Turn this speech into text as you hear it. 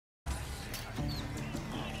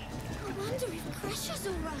Asher's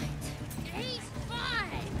all right. He's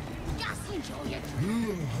fine. Just enjoy it.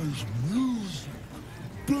 Here has music.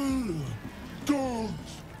 Bear.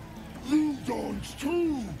 Dance. You dance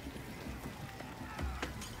too.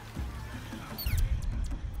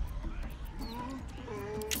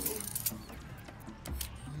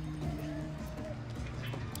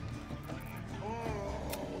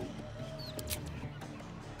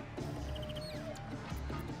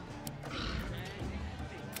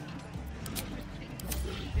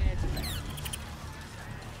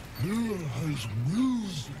 Here has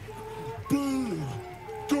music. Bear.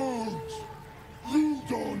 Dance. You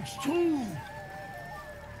dance too.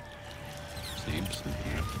 Seems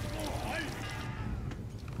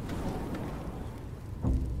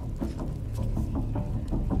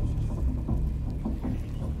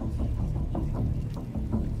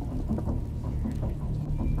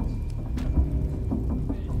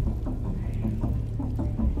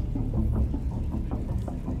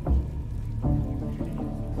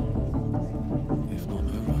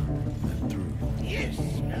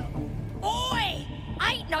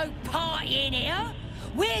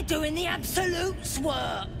doing the Absolute's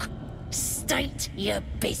work. State your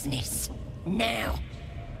business. Now.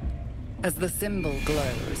 As the symbol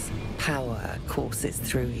glows, power courses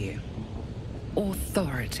through you.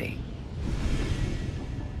 Authority.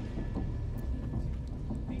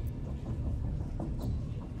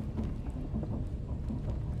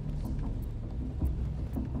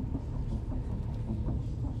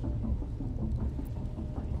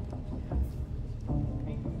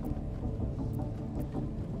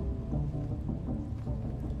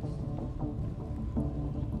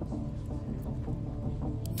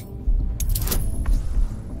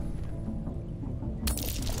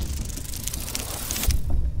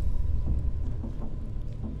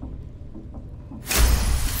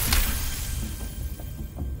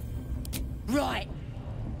 Right.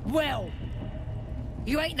 Well,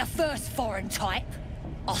 you ain't the first foreign type,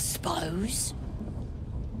 I suppose.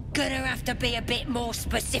 Gonna have to be a bit more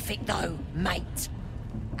specific though, mate.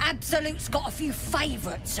 Absolute's got a few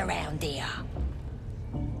favourites around here.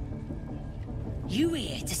 You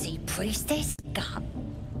here to see Priestess Gut,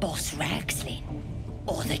 Boss Ragslin,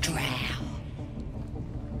 or the Drow?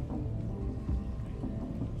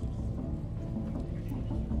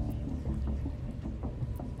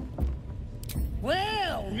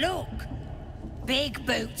 Well, look. Big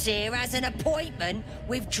Boots here has an appointment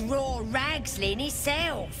with Draw Ragslin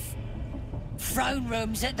himself. Throne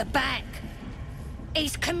room's at the back.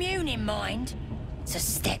 He's communing, mind, so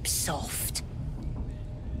step soft.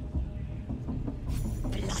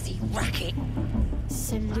 Bloody racket.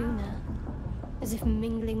 Seluna. As if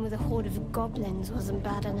mingling with a horde of goblins wasn't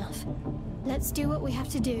bad enough. Let's do what we have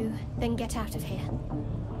to do, then get out of here.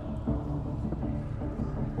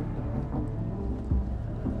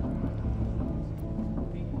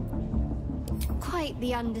 Quite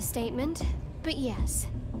the understatement, but yes.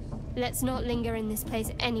 Let's not linger in this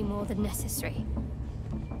place any more than necessary.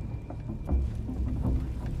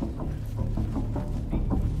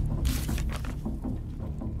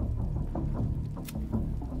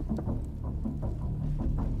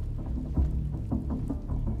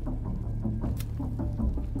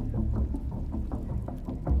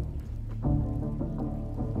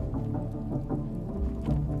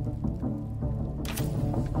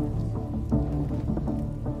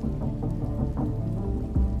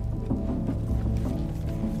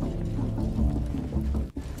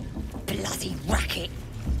 Racket.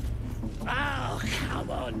 Oh, come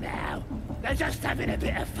on now. They're just having a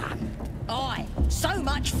bit of fun. Aye, so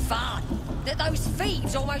much fun that those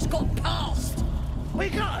thieves almost got past. We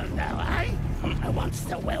got them now, eh? And once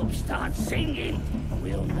the whelp starts singing,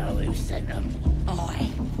 we'll know who sent them. Aye.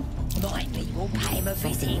 Might be we'll pay him a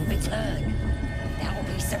visit in return.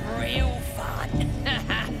 That'll be some real fun.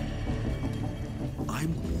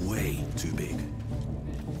 I'm way too big.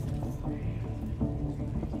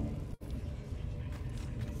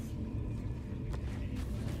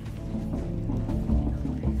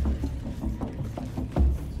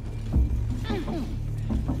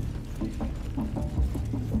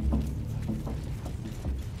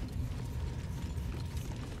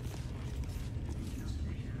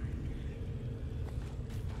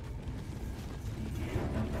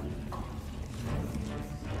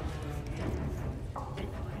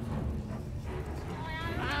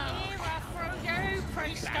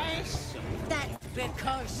 That's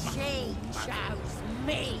because she chose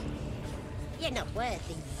me. You're not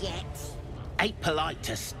worthy yet. Ain't polite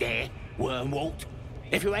to stare, Wormwalt.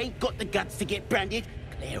 If you ain't got the guts to get branded,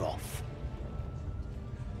 clear off.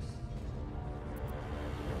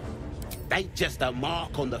 They just a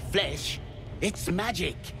mark on the flesh. It's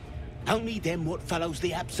magic. Only them what follows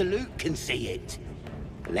the Absolute can see it.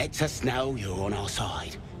 Lets us know you're on our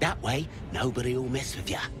side. That way, nobody will mess with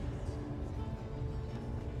you.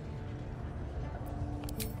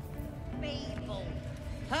 Feeble.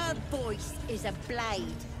 Her voice is a blade.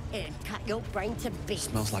 It'll cut your brain to bits.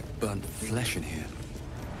 Smells like burnt flesh in here.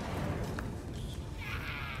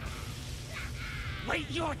 Wait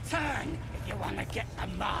your turn if you want to get the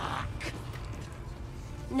mark.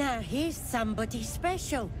 Now here's somebody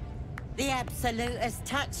special. The Absolute has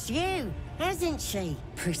touched you, hasn't she?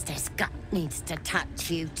 Priestess Gut needs to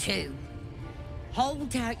touch you too.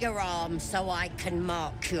 Hold out your arm so I can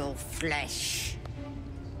mark your flesh.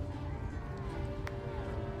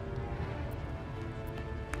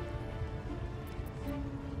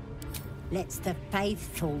 Let's the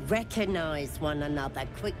faithful recognize one another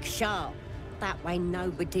quick sharp. That way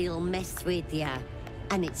nobody'll mess with ya.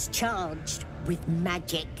 And it's charged with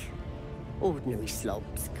magic. Ordinary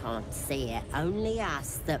slobs can't see it, only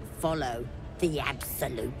us that follow the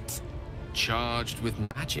Absolute. Charged with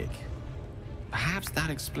magic? Perhaps that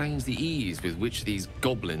explains the ease with which these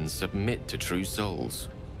goblins submit to true souls.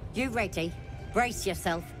 You ready? Brace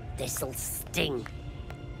yourself. This'll sting.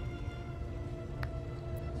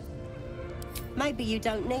 Maybe you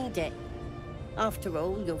don't need it. After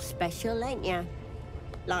all, you're special, ain't you?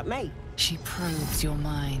 Like me. She probes your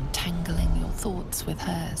mind, tangling your thoughts with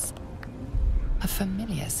hers. A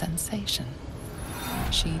familiar sensation.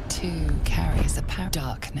 She too carries a power.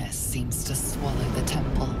 Darkness seems to swallow the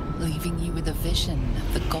temple, leaving you with a vision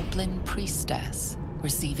of the goblin priestess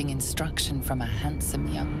receiving instruction from a handsome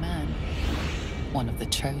young man, one of the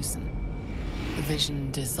chosen. The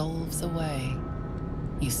vision dissolves away.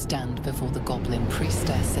 You stand before the goblin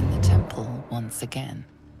priestess in the temple once again.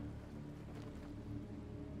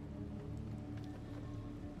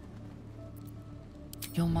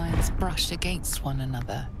 Your minds brush against one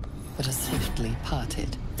another, but are swiftly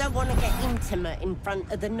parted. Don't want to get intimate in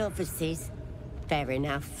front of the novices. Fair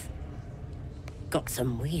enough. Got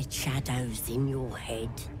some weird shadows in your head.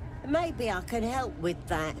 Maybe I can help with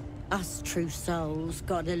that. Us true souls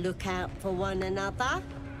gotta look out for one another.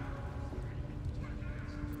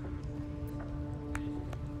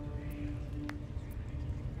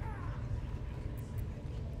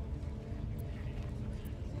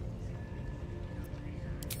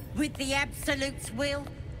 With the Absolute's will,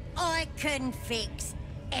 I can fix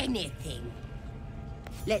anything.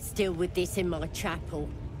 Let's deal with this in my chapel.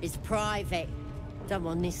 It's private. Don't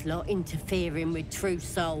want this lot interfering with true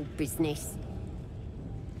soul business.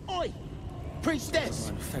 Oi!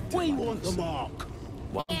 Priestess! We want the mark!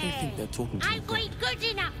 Why do they think they're talking to Ain't we good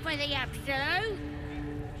enough for the Absolute?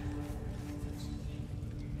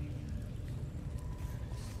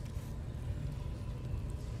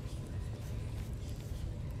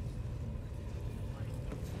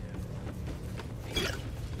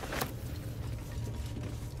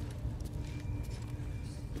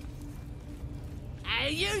 How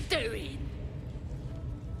you doing?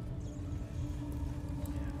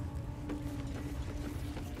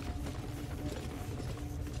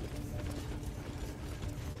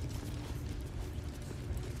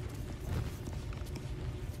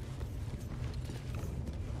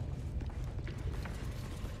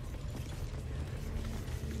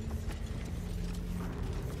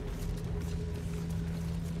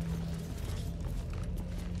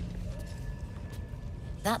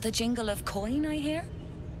 That the jingle of coin I hear?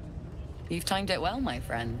 You've timed it well, my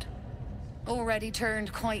friend. Already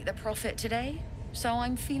turned quite the profit today, so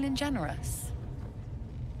I'm feeling generous.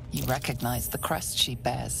 You recognize the crest she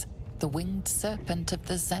bears, the winged serpent of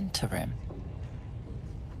the Zentarim.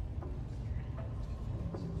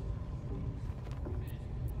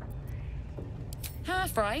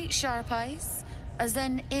 Half right, sharp eyes. A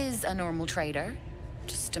Zen is a normal trader.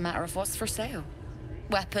 Just a matter of what's for sale.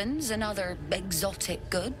 Weapons and other exotic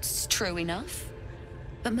goods, true enough.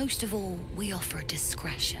 But most of all, we offer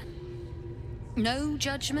discretion. No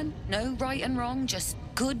judgment, no right and wrong, just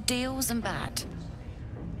good deals and bad.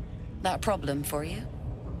 That a problem for you?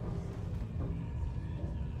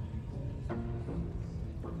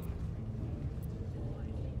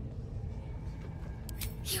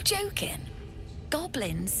 You joking?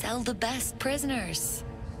 Goblins sell the best prisoners.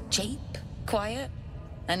 Cheap, quiet,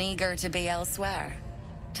 and eager to be elsewhere.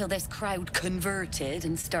 Till this crowd converted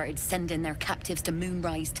and started sending their captives to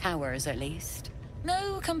Moonrise Towers, at least.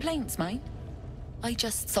 No complaints, mate. I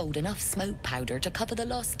just sold enough smoke powder to cover the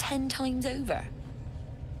loss 10 times over.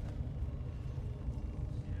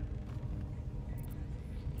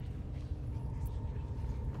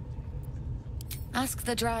 Ask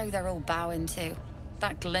the drow they're all bowing to.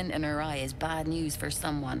 That glint in her eye is bad news for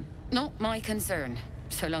someone. Not my concern,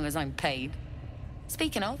 so long as I'm paid.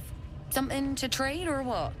 Speaking of, something to trade or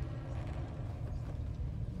what?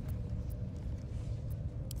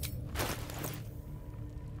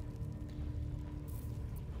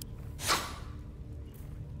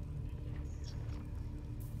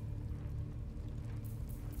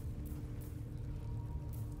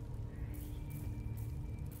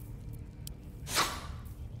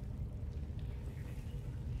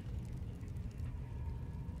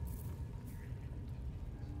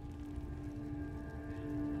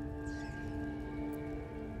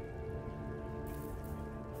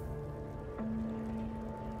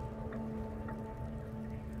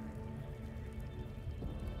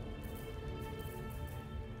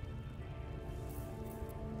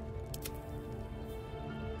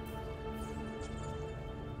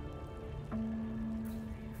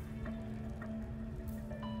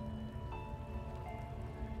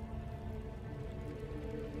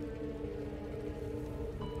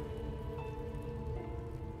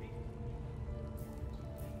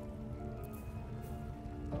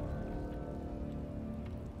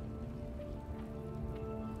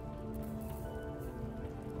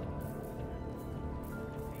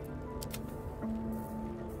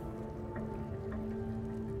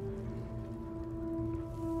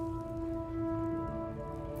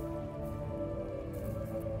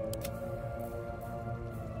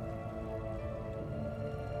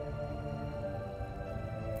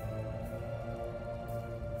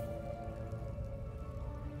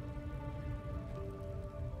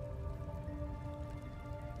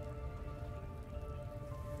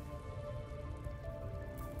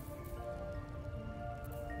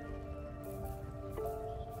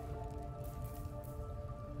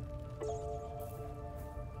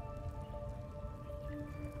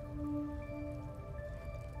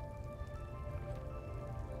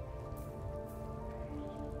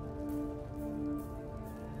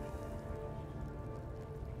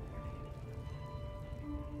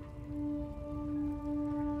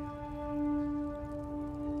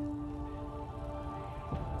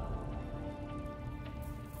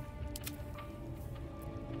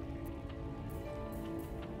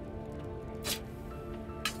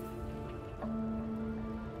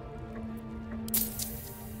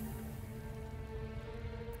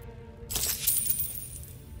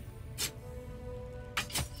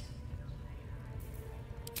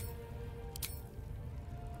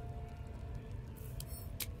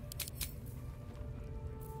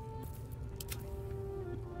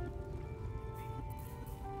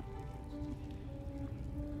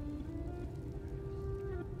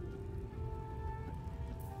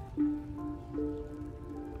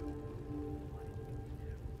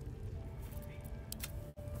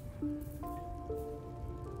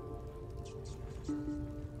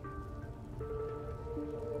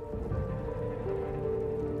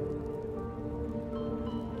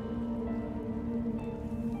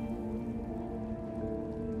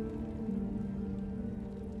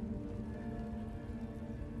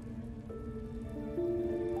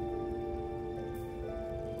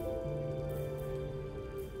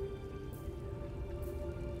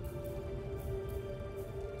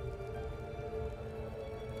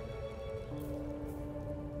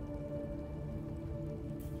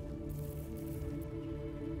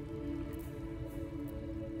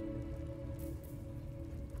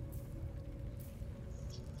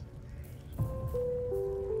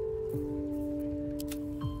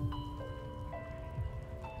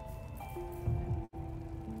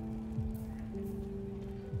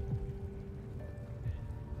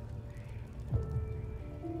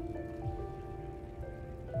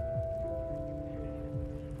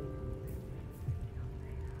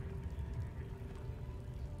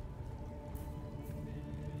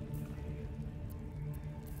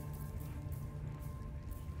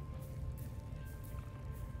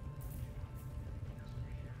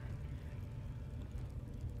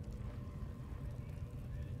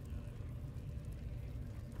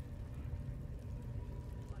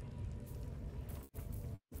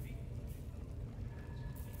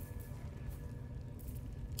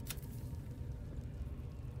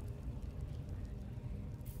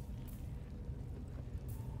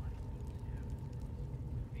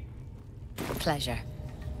 Pleasure.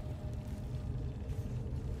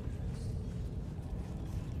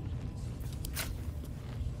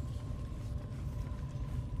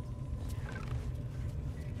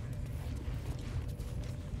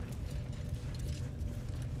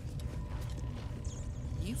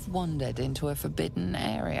 You've wandered into a forbidden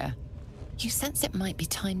area. You sense it might be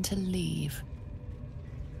time to leave.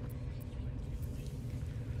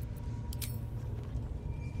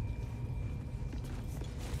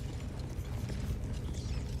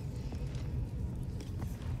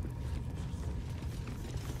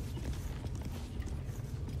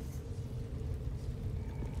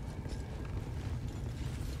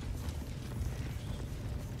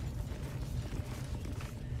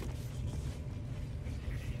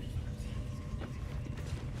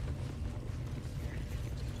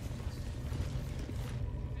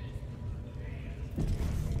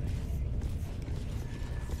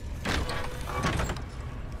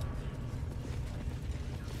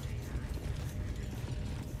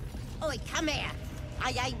 boy, come here.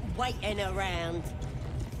 I ain't waiting around.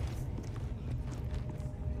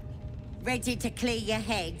 Ready to clear your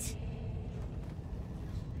head?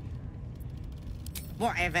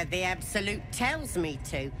 Whatever the Absolute tells me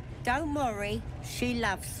to. Don't worry, she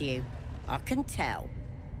loves you. I can tell.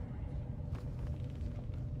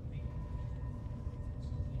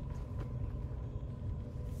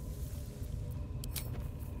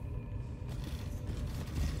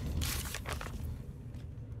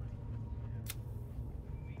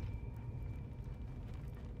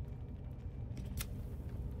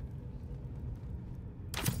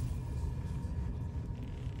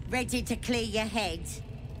 Ready to clear your head?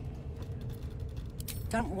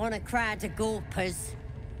 Don't want a crowd of gawpers.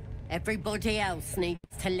 Everybody else needs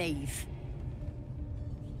to leave.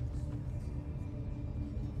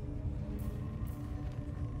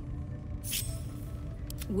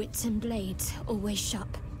 Wits and blades, always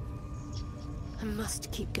sharp. I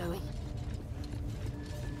must keep going.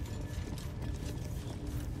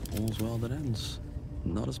 All's well that ends.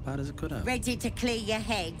 Not as bad as it could have. Ready to clear your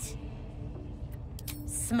head?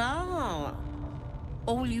 Smart.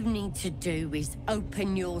 All you need to do is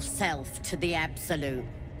open yourself to the Absolute.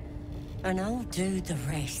 And I'll do the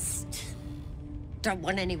rest. Don't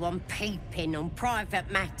want anyone peeping on private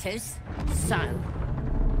matters, so...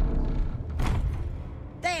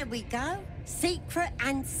 There we go. Secret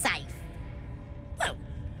and safe. Well,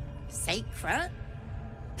 secret.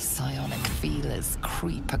 Psionic feelers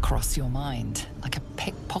creep across your mind, like a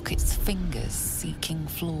pickpocket's fingers seeking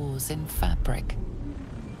flaws in fabric.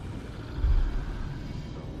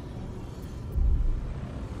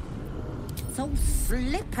 It's all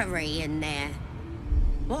slippery in there.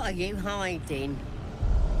 What are you hiding?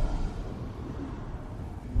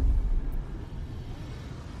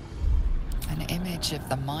 An image of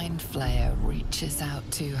the mind flayer reaches out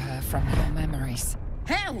to her from your memories.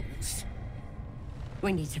 Hells!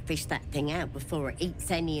 We need to fish that thing out before it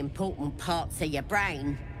eats any important parts of your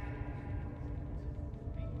brain.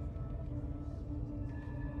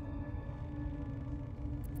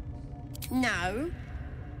 No.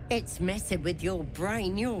 It's messing with your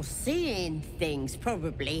brain. You're seeing things,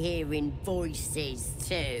 probably hearing voices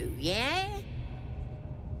too, yeah?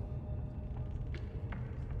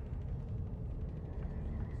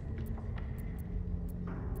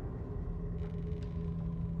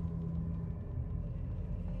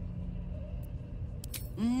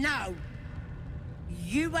 No!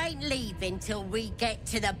 You ain't leaving till we get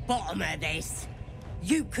to the bottom of this.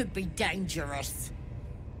 You could be dangerous.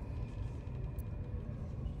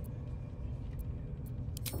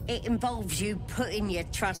 It involves you putting your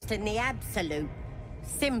trust in the Absolute.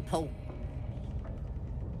 Simple.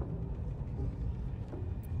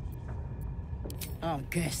 I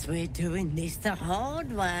guess we're doing this the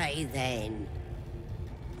hard way, then.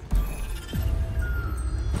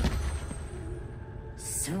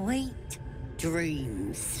 Sweet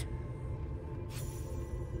dreams.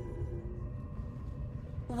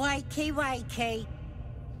 Wakey, wakey.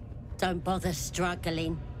 Don't bother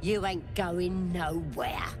struggling. You ain't going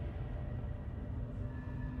nowhere.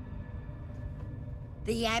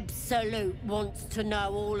 The Absolute wants to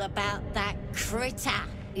know all about that critter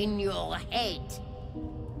in your head.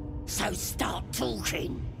 So start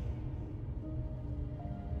talking.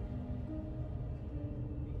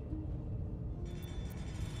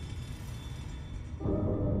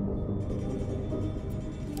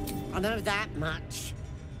 I know that much.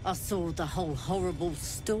 I saw the whole horrible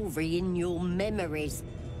story in your memories.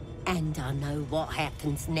 And I know what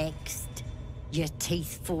happens next. Your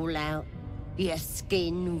teeth fall out, your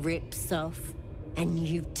skin rips off, and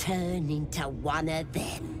you turn into one of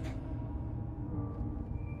them.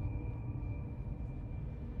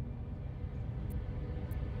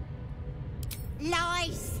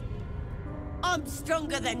 Lies! I'm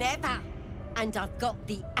stronger than ever, and I've got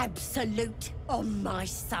the Absolute on my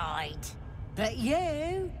side. But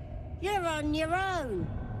you're on your own.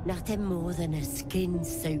 Nothing more than a skin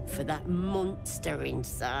suit for that monster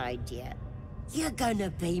inside you. You're gonna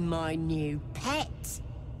be my new pet.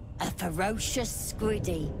 A ferocious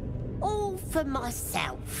squiddy. All for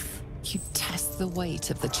myself. You test the weight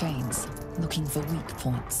of the chains, looking for weak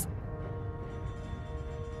points.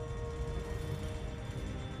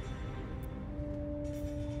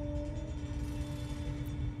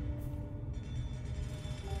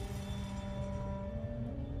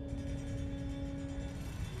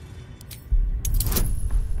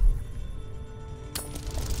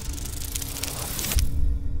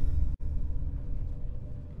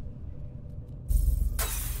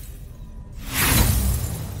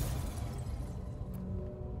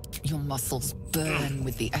 Your muscles burn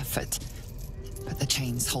with the effort. but the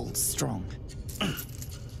chains hold strong.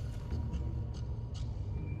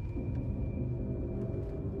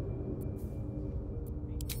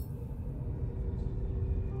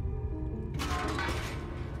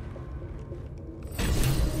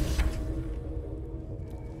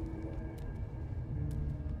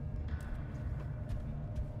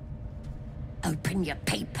 Open your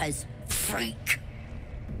papers, freak.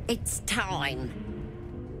 It's time.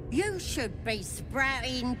 You should be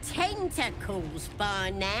sprouting tentacles by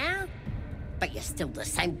now. But you're still the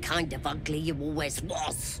same kind of ugly you always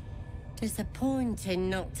was. Disappointing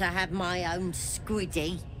not to have my own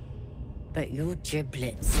squiddy. But your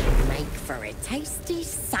giblets will make for a tasty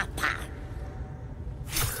supper.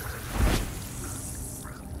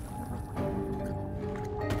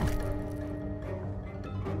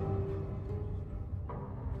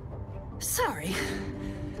 Sorry.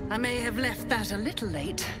 I may have left that a little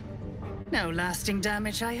late. No lasting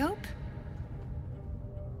damage, I hope?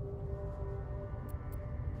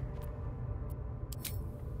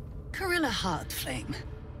 Gorilla Heartflame.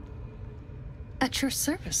 At your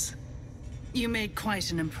service. You made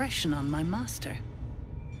quite an impression on my master.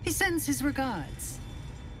 He sends his regards.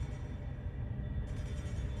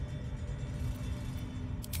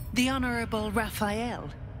 The Honorable Raphael.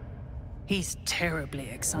 He's terribly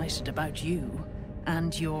excited about you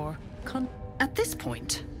and your At this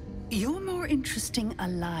point, you're more interesting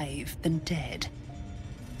alive than dead.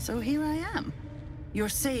 So here I am, your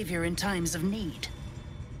savior in times of need.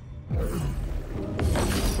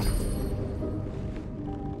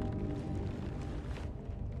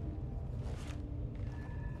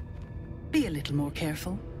 Be a little more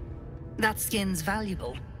careful. That skin's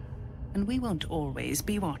valuable, and we won't always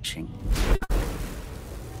be watching.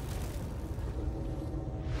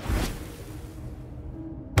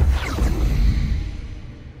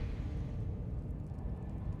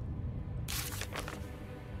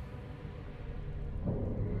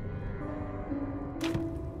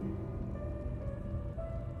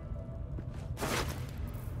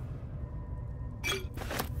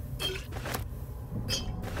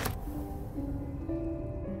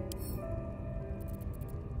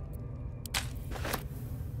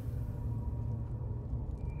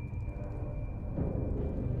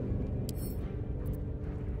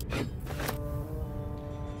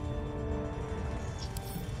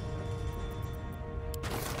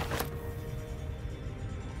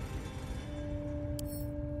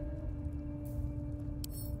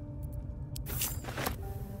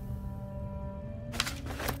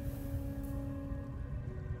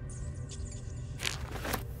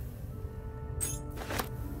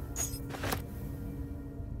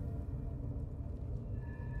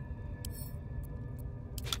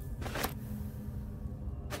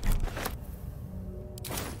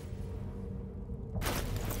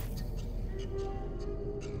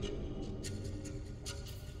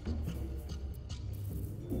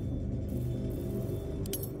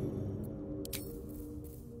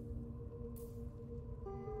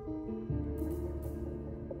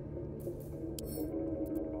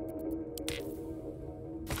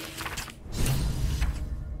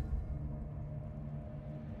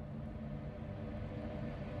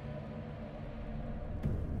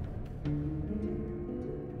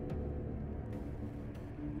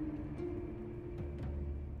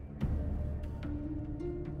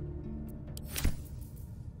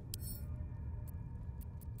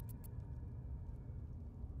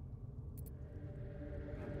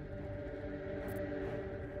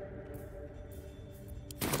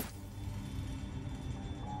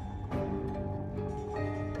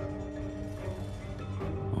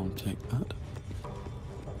 Take that.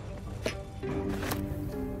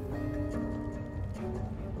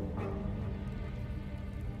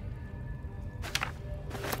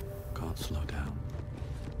 Can't slow down.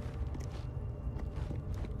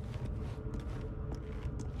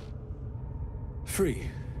 Free.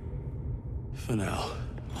 For now.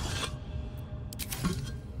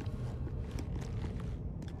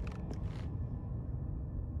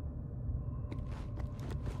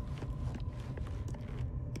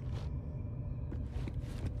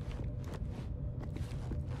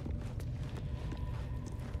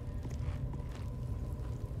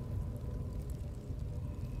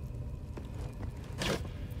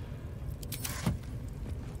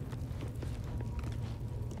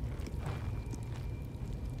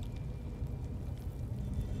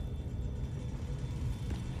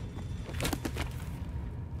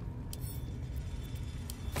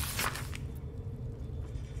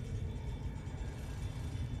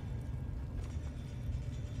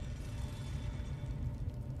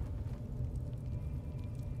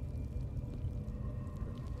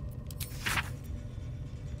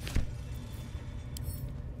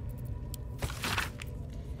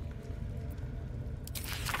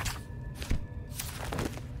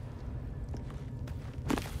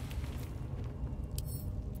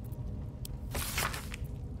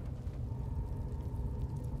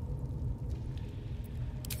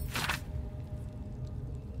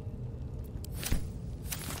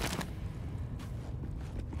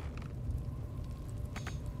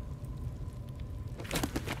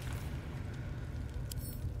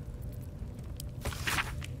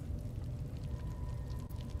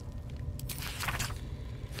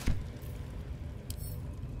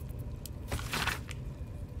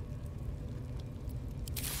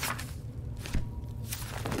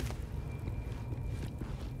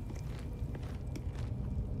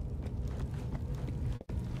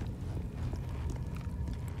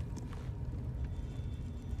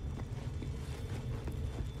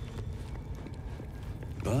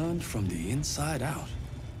 Burned from the inside out.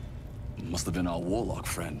 Must have been our warlock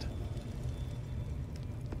friend.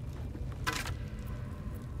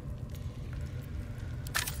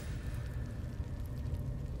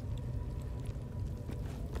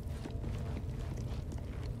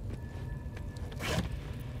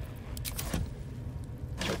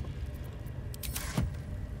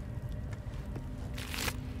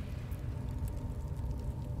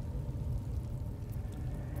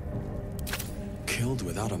 Killed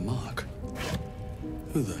without a mark.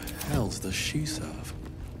 Who the hells does she serve?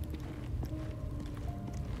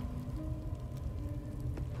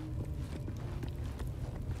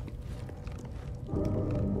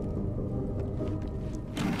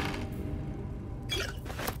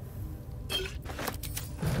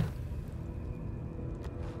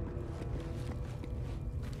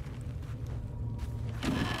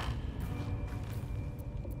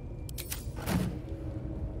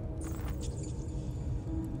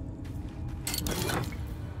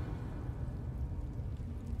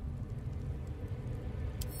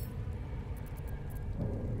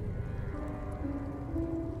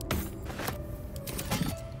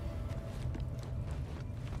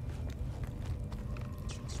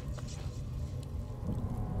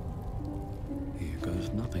 Here goes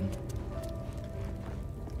nothing.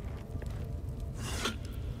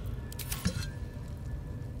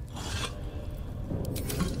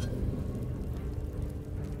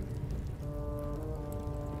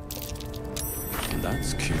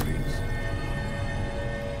 That's curious.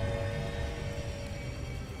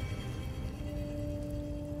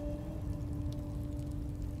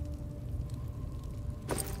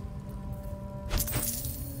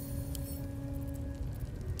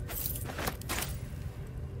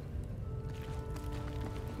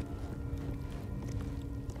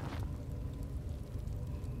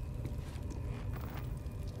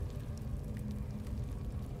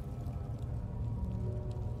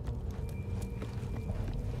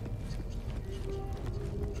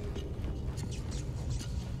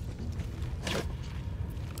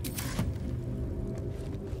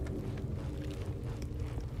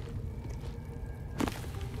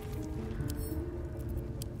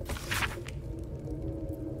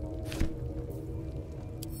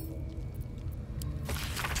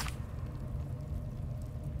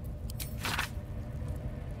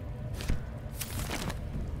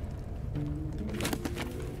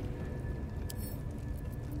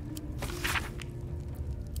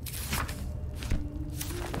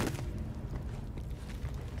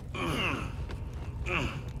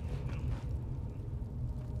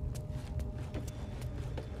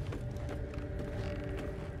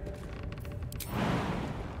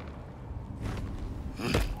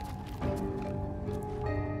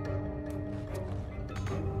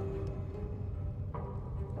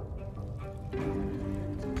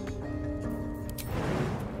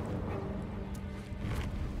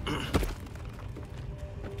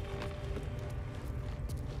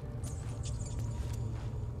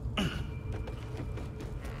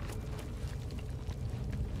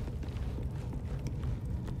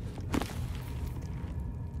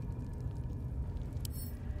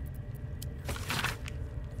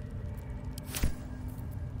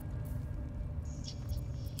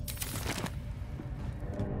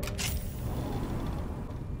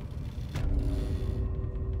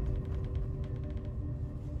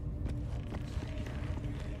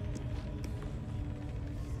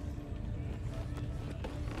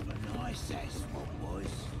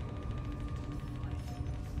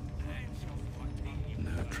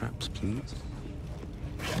 No traps, please.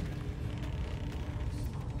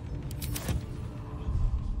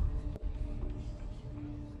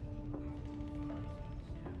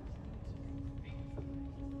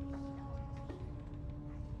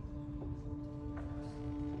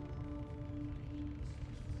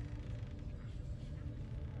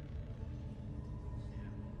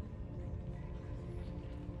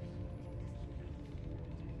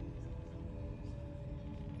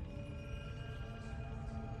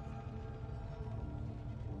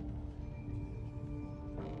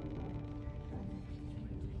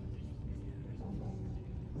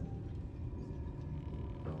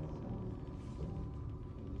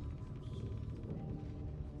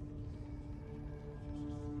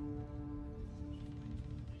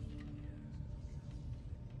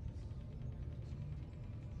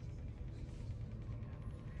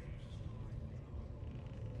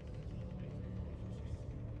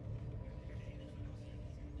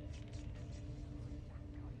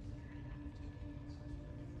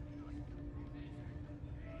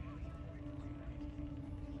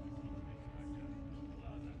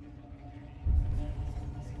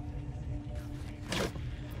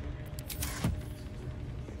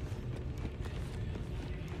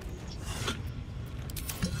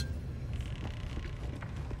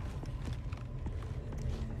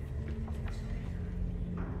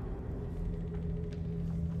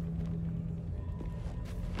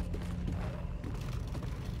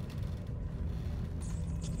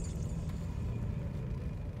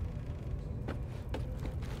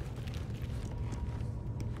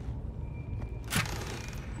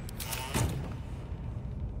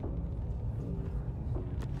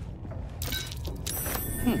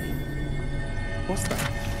 What's that?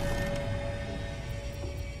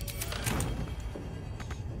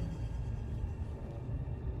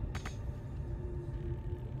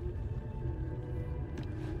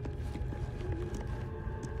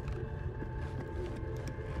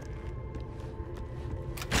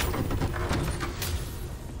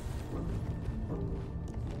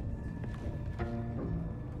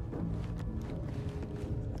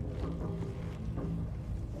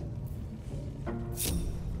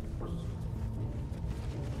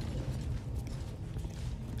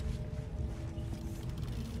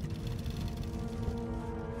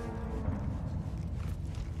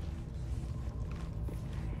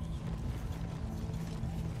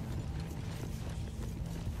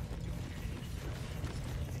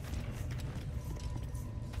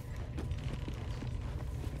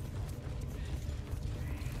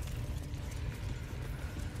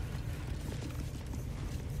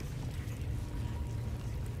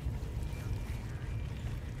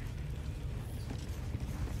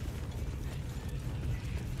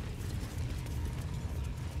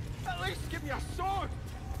 At least give me a sword!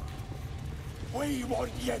 We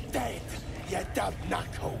want you dead, you dumb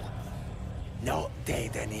knuckle. Not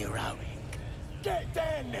dead and heroic. Get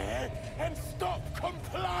down there and stop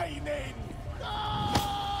complaining!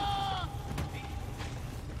 Ah!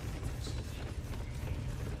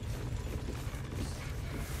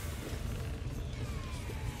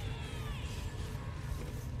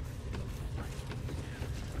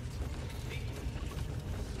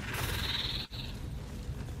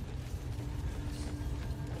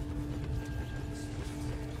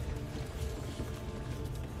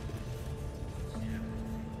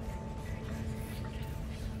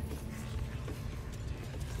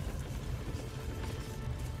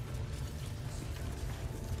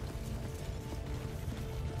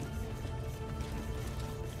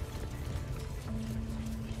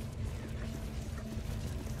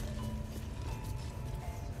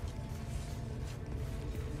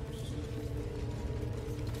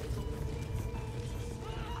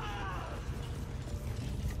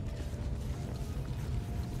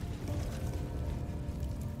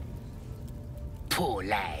 Poor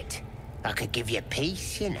lad. I could give you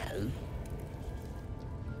peace, you know.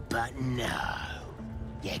 But no.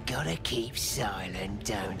 You gotta keep silent,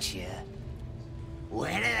 don't you?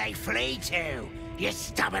 Where do they flee to, you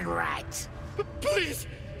stubborn rat? Please,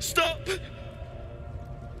 stop!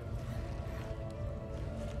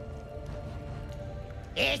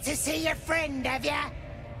 Here to see your friend, have ya?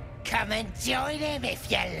 Come and join him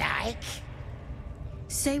if you like.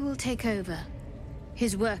 Say we'll take over.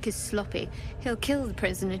 His work is sloppy. He'll kill the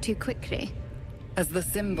prisoner too quickly. As the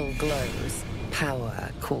symbol glows, power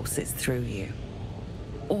courses through you.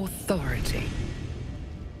 Authority.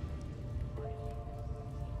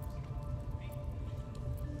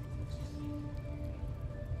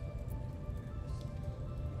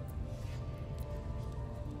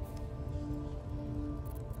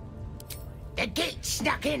 The geek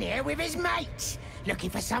snuck in here with his mates, looking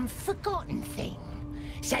for some forgotten thing.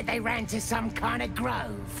 Said they ran to some kind of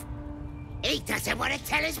grove. He doesn't want to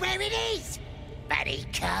tell us where it is, but he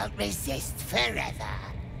can't resist forever.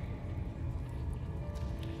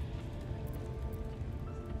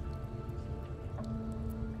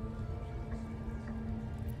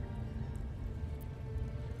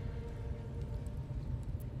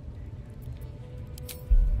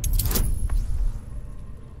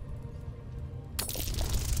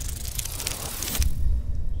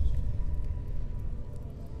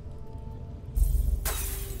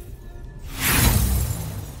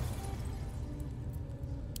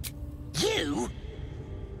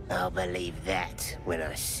 I'll believe that when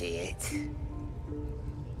I see it.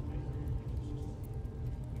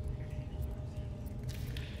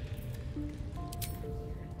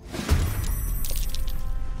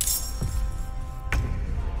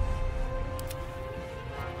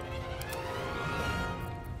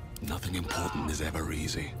 Nothing important is ever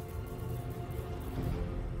easy.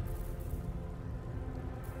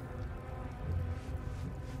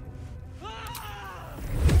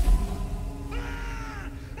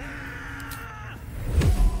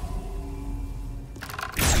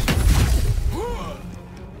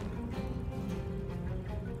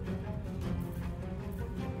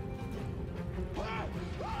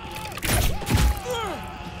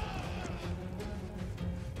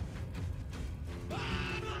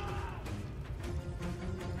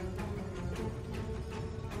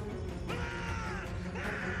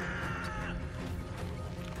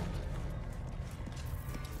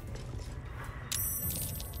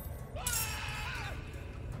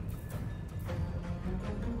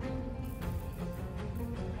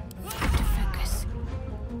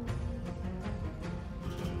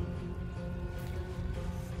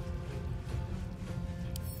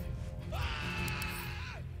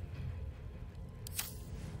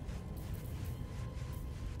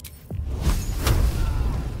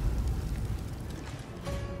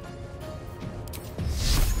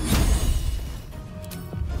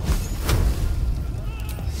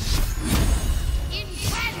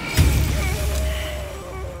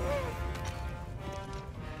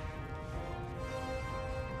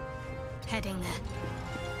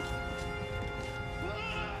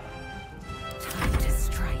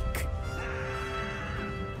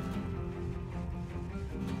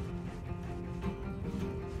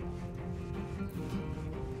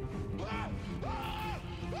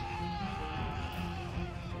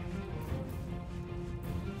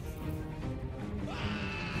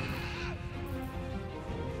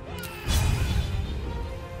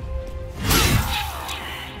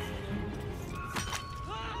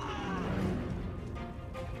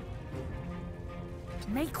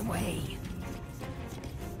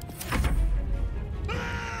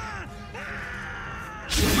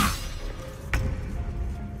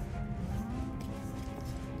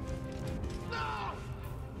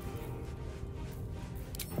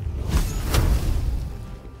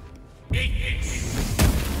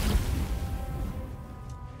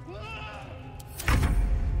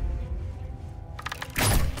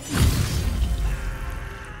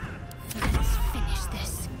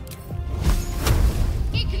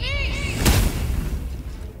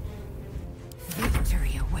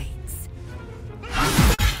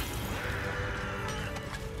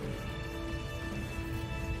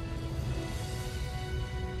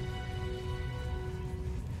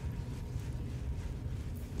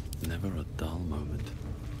 never a dull moment.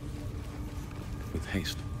 With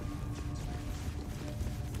haste.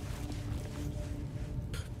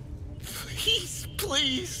 Please,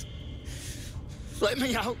 please! Let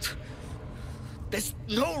me out! There's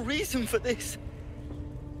no reason for this!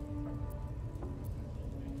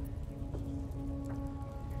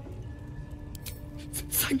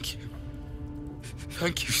 Thank you.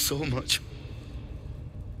 Thank you so much.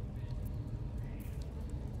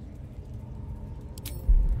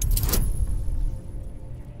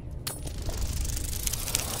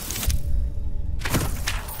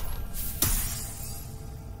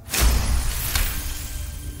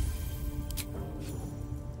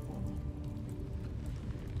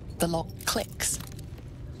 The lock clicks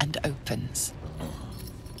and opens.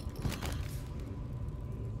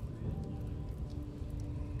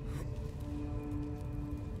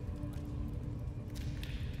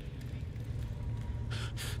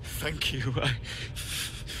 Thank you.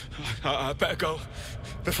 I better go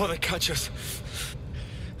before they catch us.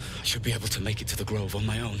 I should be able to make it to the Grove on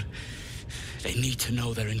my own. They need to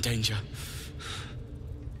know they're in danger.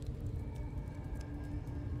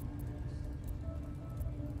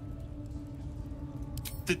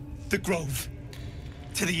 The Grove.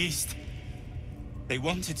 To the east. They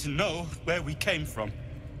wanted to know where we came from.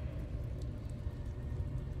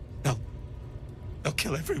 They'll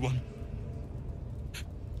kill everyone.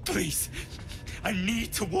 Please, I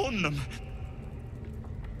need to warn them.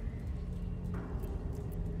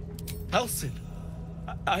 Elson,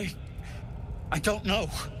 I don't know.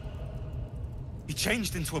 He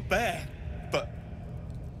changed into a bear, but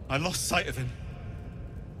I lost sight of him.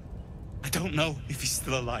 I don't know if he's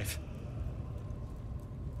still alive.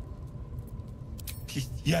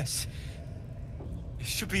 Yes. He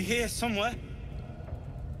should be here somewhere.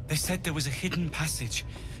 They said there was a hidden passage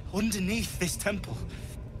underneath this temple.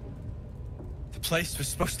 The place was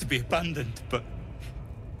supposed to be abandoned, but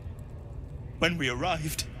when we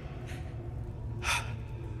arrived,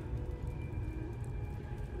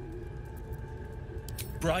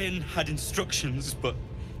 Brian had instructions, but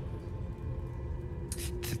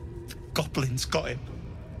the goblins got him.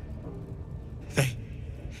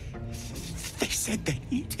 They said they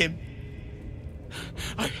need him.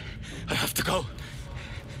 I have to go.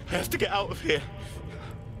 I have to get out of here.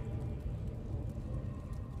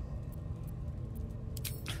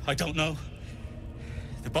 I don't know.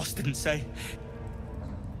 The boss didn't say.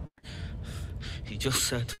 He just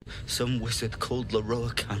said some wizard called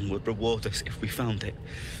Laroakan would reward us if we found it.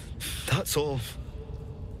 That's all.